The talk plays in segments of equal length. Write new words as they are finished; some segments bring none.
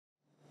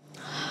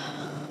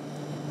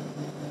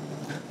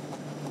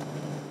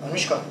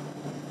Anushka.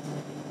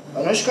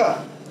 Anushka.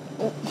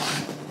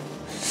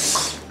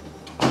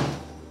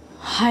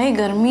 Hi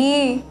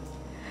Garmi.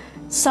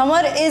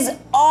 Summer is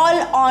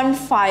all on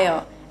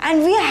fire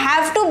and we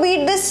have to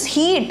beat this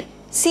heat.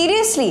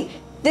 Seriously,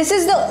 this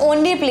is the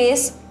only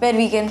place where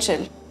we can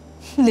chill.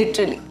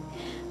 Literally.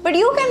 But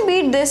you can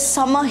beat this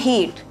summer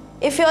heat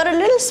if you're a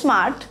little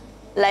smart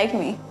like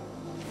me.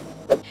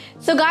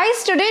 So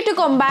guys, today to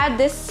combat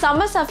this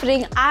summer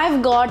suffering,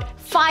 I've got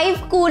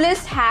 5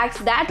 coolest hacks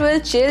that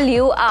will chill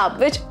you up,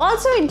 which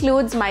also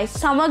includes my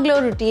summer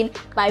glow routine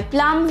by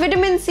Plum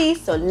Vitamin C.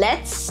 So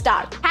let's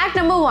start. Hack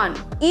number 1.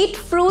 Eat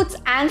fruits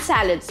and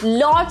salads.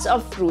 Lots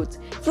of fruits.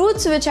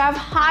 Fruits which have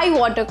high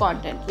water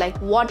content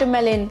like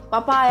watermelon,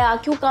 papaya,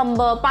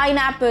 cucumber,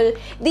 pineapple.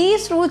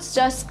 These fruits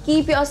just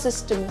keep your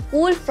system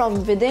cool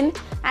from within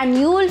and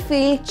you will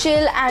feel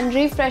chill and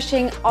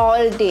refreshing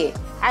all day.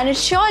 And it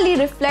surely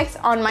reflects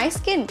on my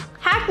skin.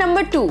 Hack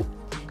number 2.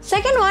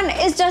 Second one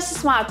is just a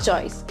smart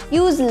choice.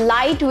 Use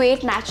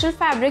lightweight natural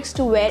fabrics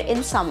to wear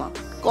in summer.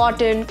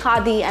 Cotton,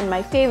 khadi and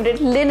my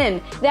favorite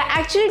linen. They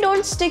actually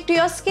don't stick to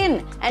your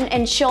skin and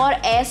ensure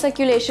air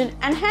circulation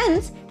and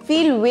hence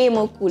feel way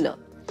more cooler.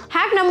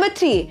 Hack number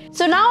 3.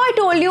 So now I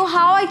told you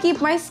how I keep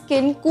my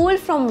skin cool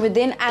from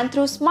within and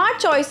through smart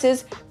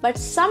choices, but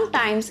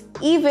sometimes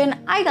even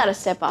I gotta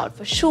step out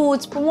for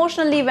shoots,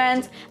 promotional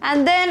events,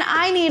 and then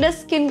I need a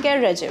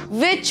skincare regime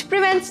which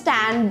prevents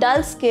tan,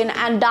 dull skin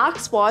and dark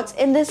spots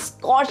in this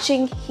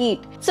scorching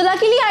heat. So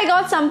luckily I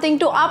got something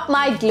to up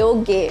my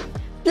glow game.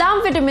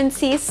 Plum Vitamin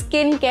C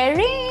skincare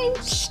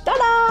range,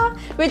 tada!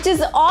 Which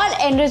is all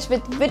enriched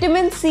with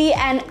vitamin C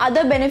and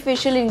other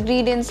beneficial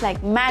ingredients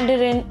like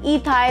mandarin,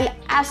 ethyl,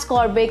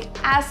 ascorbic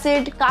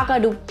acid,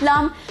 kakadu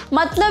plum.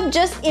 Matlab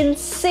just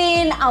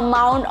insane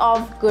amount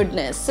of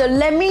goodness. So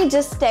let me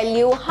just tell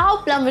you how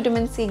Plum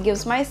Vitamin C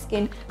gives my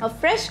skin a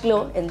fresh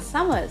glow in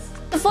summers.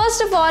 So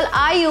first of all,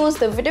 I use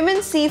the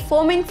Vitamin C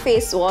foaming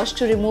face wash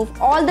to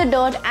remove all the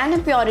dirt and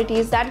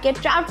impurities that get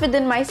trapped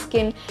within my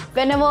skin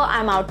whenever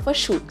I'm out for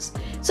shoots.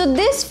 So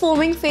this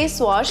foaming face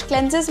wash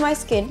cleanses my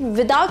skin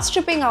without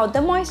stripping out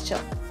the moisture.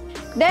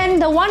 Then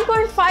the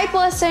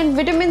 1.5%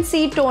 Vitamin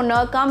C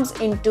toner comes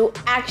into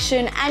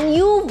action and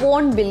you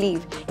won't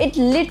believe. It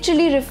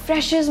literally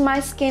refreshes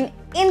my skin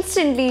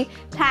instantly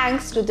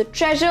thanks to the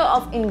treasure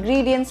of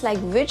ingredients like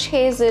witch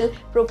hazel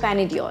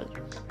propanidiol.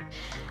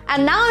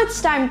 And now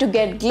it's time to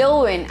get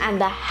glowing, and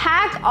the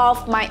hack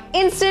of my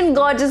instant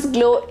gorgeous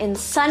glow in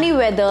sunny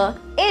weather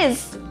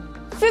is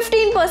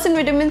 15%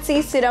 vitamin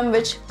C serum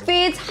which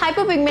fades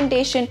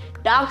hyperpigmentation,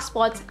 dark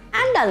spots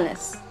and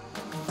dullness.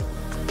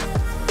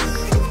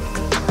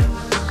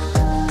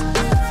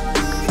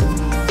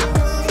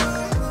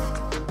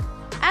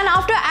 And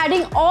after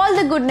adding all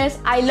the goodness,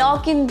 I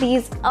lock in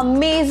these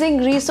amazing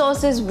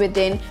resources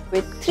within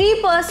with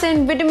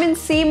 3% vitamin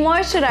C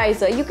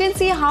moisturizer. You can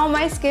see how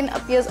my skin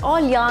appears all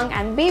young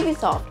and baby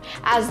soft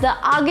as the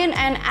argan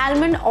and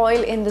almond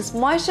oil in this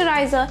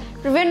moisturizer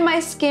prevent my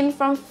skin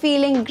from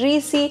feeling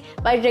greasy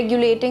by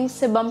regulating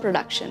sebum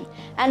production.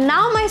 And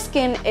now my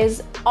skin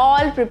is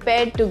all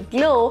prepared to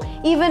glow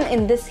even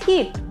in this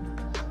heat.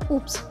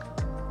 Oops.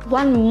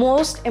 One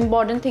most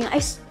important thing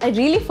I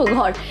really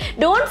forgot.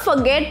 Don't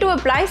forget to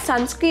apply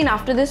sunscreen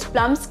after this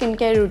Plum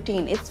skincare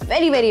routine. It's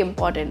very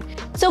important.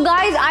 So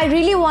guys, I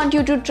really want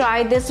you to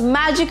try this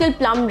magical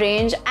Plum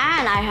range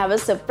and I have a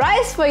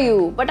surprise for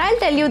you. But I'll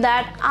tell you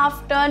that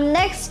after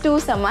next 2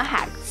 summer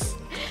hacks.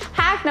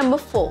 Hack number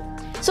 4.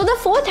 So the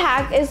 4th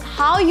hack is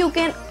how you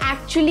can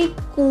actually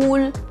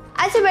cool,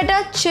 I say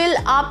better chill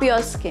up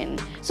your skin.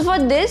 So for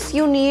this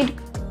you need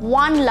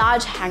 1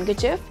 large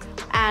handkerchief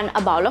and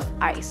a bowl of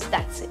ice.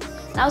 That's it.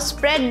 Now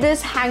spread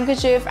this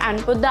handkerchief and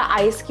put the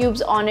ice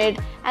cubes on it,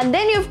 and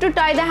then you have to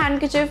tie the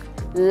handkerchief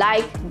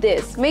like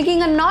this,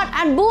 making a knot,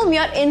 and boom,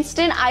 your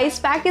instant ice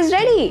pack is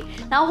ready.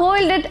 Now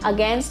hold it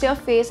against your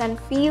face and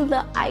feel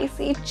the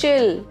icy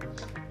chill.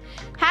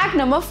 Hack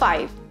number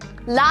 5.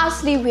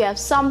 Lastly, we have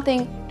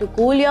something to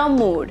cool your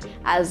mood,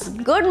 as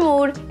good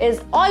mood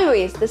is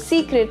always the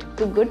secret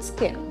to good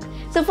skin.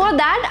 So for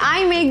that,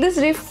 I make this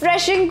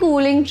refreshing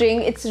cooling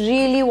drink. It's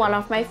really one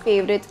of my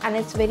favorites and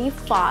it's very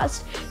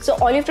fast. So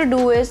all you have to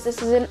do is, this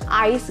is an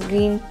ice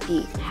green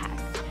tea hack.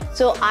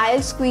 So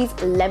I'll squeeze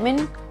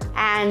lemon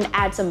and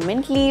add some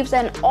mint leaves,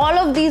 and all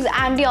of these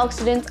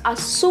antioxidants are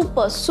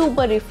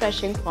super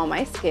refreshing for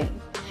my skin.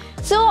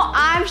 So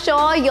I'm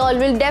sure y'all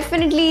will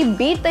definitely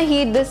beat the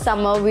heat this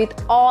summer with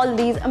all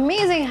these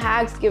amazing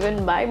hacks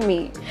given by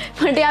me.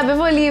 But yeah,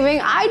 before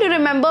leaving, I do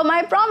remember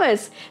my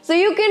promise. So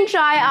you can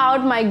try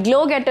out my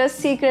Glow Getter's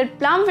secret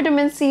Plum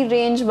Vitamin C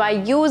range by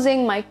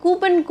using my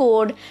coupon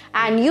code,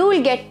 and you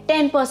will get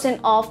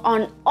 10% off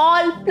on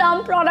all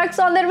Plum products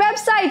on their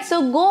website.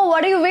 So go,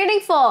 what are you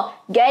waiting for?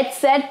 Get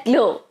set,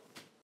 glow!